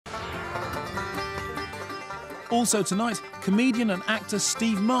Also tonight, comedian and actor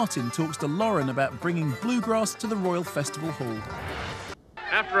Steve Martin talks to Lauren about bringing bluegrass to the Royal Festival Hall.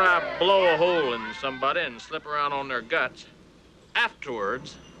 After I blow a hole in somebody and slip around on their guts,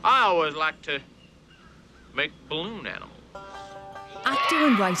 afterwards, I always like to make balloon animals. Actor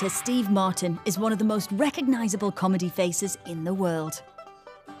and writer Steve Martin is one of the most recognisable comedy faces in the world.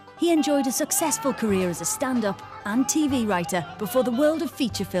 He enjoyed a successful career as a stand-up and TV writer before the world of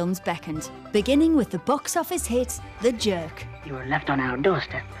feature films beckoned, beginning with the box office hit The Jerk. You were left on our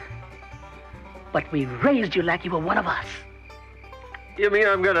doorstep, but we raised you like you were one of us. You mean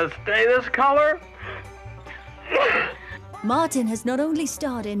I'm gonna stay this color? Martin has not only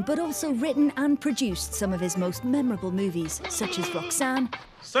starred in, but also written and produced some of his most memorable movies, such as Roxanne,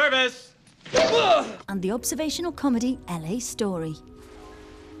 Service! and the observational comedy LA Story.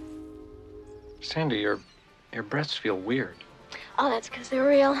 Sandy, your breasts feel weird. Oh, that's because they're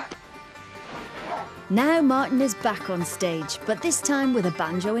real. Now Martin is back on stage, but this time with a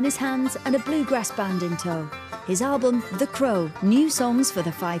banjo in his hands and a bluegrass band in tow. His album, The Crow, New Songs for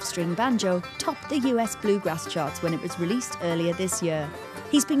the Five-String Banjo, topped the US bluegrass charts when it was released earlier this year.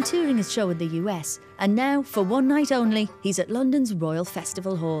 He's been touring his show in the US, and now, for one night only, he's at London's Royal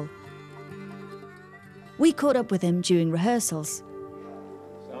Festival Hall. We caught up with him during rehearsals.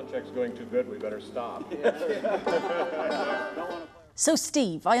 Sound check's going too good, we better stop. So,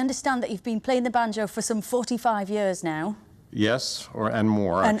 Steve, I understand that you've been playing the banjo for some 45 years now. Yes, and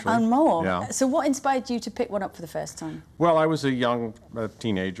more, actually. And more? Yeah. So what inspired you to pick one up for the first time? Well, I was a young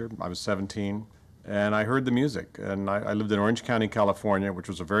teenager. I was 17, and I heard the music. And I lived in Orange County, California, which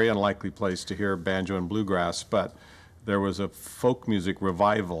was a very unlikely place to hear banjo and bluegrass, but there was a folk music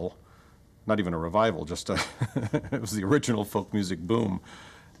revival, not even a revival, just a it was the original folk music boom.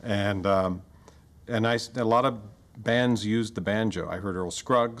 And a lot of bands used the banjo. I heard Earl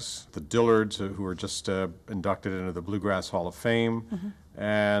Scruggs, the Dillards, who were just inducted into the Bluegrass Hall of Fame,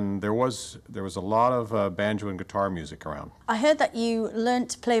 and there was a lot of banjo and guitar music around. I heard that you learnt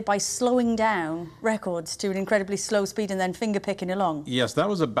to play by slowing down records to an incredibly slow speed and then finger picking along. Yes, that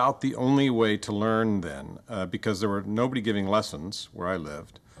was about the only way to learn then, because there were nobody giving lessons where I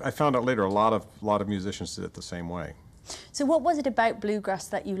lived. I found out later a lot of musicians did it the same way. So what was it about bluegrass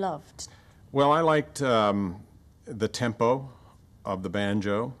that you loved? Well, I liked the tempo of the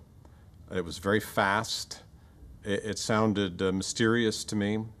banjo. It was very fast. It sounded mysterious to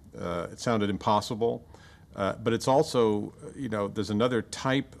me. It sounded impossible. But it's also, you know, there's another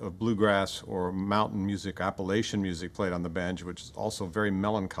type of bluegrass or mountain music, Appalachian music played on the banjo, which is also very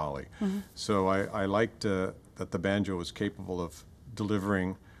melancholy. So I liked that the banjo was capable of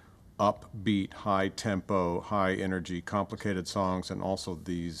delivering upbeat, high tempo, high energy, complicated songs, and also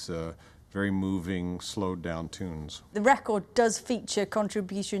these very moving, slowed down tunes. The record does feature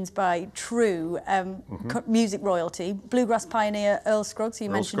contributions by true music royalty. Bluegrass pioneer Earl Scruggs, who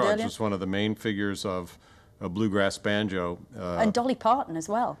you mentioned earlier. Earl Scruggs was one of the main figures of a bluegrass banjo. And Dolly Parton as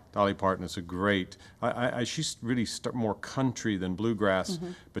well. Dolly Parton is a great, she's really more country than bluegrass,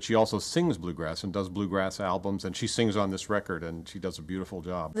 but she also sings bluegrass and does bluegrass albums, and she sings on this record, and she does a beautiful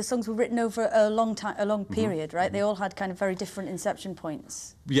job. The songs were written over a long period, right? They all had kind of very different inception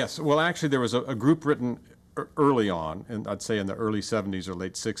points. Yes, well actually there was a group written early on, and I'd say in the early 70s or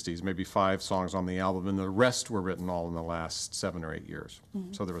late 60s, maybe 5 songs on the album, and the rest were written all in the last 7 or 8 years.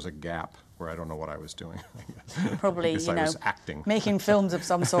 So there was a gap where I don't know what I was doing. Probably, I was acting. Making films of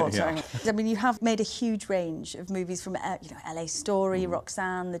some sort. Yeah. I mean, you have made a huge range of movies from LA Story,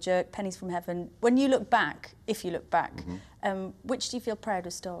 Roxanne, The Jerk, Pennies from Heaven. When you look back, if you look back, which do you feel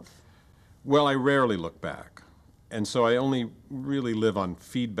proudest of? Well, I rarely look back. And so I only really live on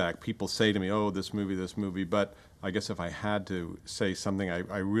feedback. People say to me, oh, this movie, but I guess if I had to say something,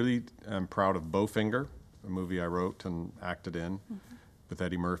 I really am proud of Bowfinger, a movie I wrote and acted in with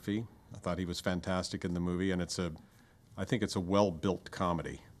Eddie Murphy. I thought he was fantastic in the movie, and I think it's a well-built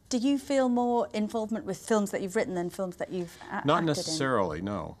comedy. Do you feel more involvement with films that you've written than films that you've acted in? Not necessarily,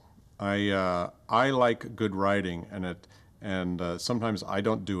 no. I like good writing, and sometimes I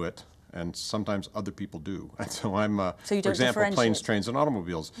don't do it, and sometimes other people do. And so I'm, so you don't for example, Planes, differentiate? Trains, and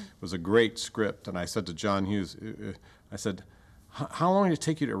Automobiles was a great script, and I said to John Hughes, I said, how long did it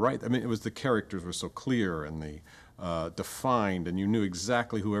take you to write? I mean, it was the characters were so clear and defined, and you knew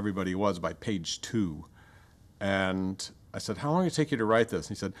exactly who everybody was by page 2. And I said, how long did it take you to write this?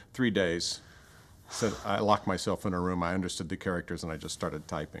 And he said, 3 days. I said, I locked myself in a room, I understood the characters, and I just started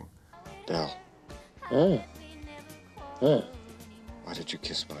typing. Del. Why did you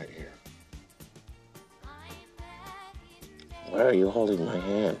kiss my ear? Why are you holding my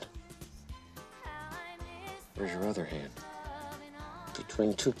hand? Where's your other hand?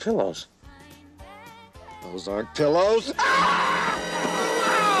 Between 2 pillows. Oh, Those aren't pillows.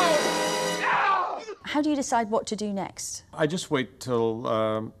 How do you decide what to do next? I just wait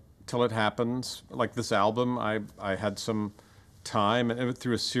till it happens. Like this album, I had some time, and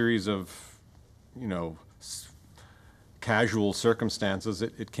through a series of, you know, casual circumstances,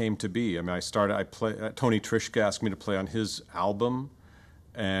 it came to be. I mean, Tony Trischka asked me to play on his album,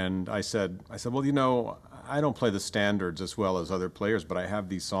 and I said, well, you know, I don't play the standards as well as other players, but I have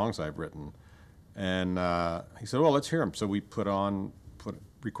these songs I've written. And he said, well, let's hear them. So we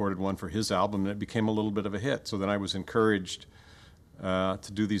recorded one for his album, and it became a little bit of a hit. So then I was encouraged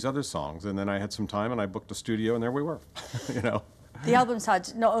to do these other songs, and then I had some time, and I booked a studio, and there we were, you know. The album's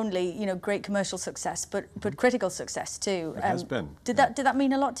had not only, you know, great commercial success, but critical success too. It has been. Did that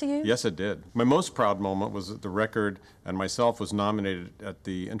mean a lot to you? Yes, it did. My most proud moment was that the record and myself was nominated at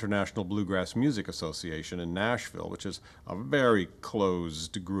the International Bluegrass Music Association in Nashville, which is a very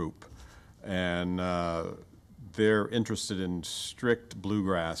closed group, and they're interested in strict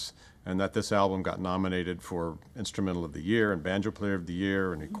bluegrass, and that this album got nominated for Instrumental of the Year and Banjo Player of the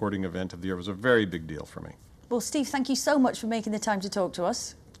Year and Recording Event of the Year was a very big deal for me. Well, Steve, thank you so much for making the time to talk to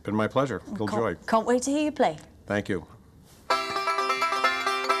us. It's been my pleasure. Real joy. Can't wait to hear you play. Thank you.